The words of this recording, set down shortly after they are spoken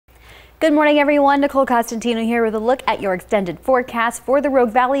Good morning, everyone. Nicole Costantino here with a look at your extended forecast for the Rogue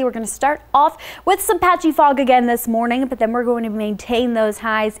Valley. We're going to start off with some patchy fog again this morning, but then we're going to maintain those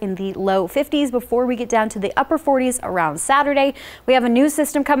highs in the low 50s before we get down to the upper 40s around Saturday. We have a new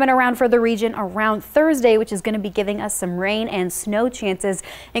system coming around for the region around Thursday, which is going to be giving us some rain and snow chances,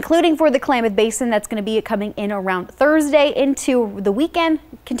 including for the Klamath Basin. That's going to be coming in around Thursday into the weekend,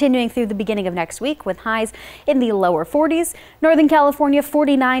 continuing through the beginning of next week with highs in the lower 40s. Northern California,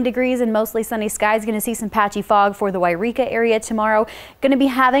 49 degrees and mostly sunny skies. Going to see some patchy fog for the Wairika area tomorrow. Going to be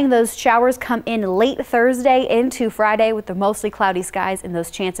having those showers come in late Thursday into Friday with the mostly cloudy skies and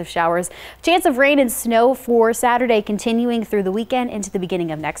those chance of showers. Chance of rain and snow for Saturday continuing through the weekend into the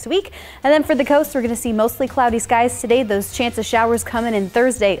beginning of next week. And then for the coast, we're going to see mostly cloudy skies today. Those chance of showers coming in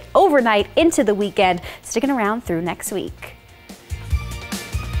Thursday overnight into the weekend, sticking around through next week.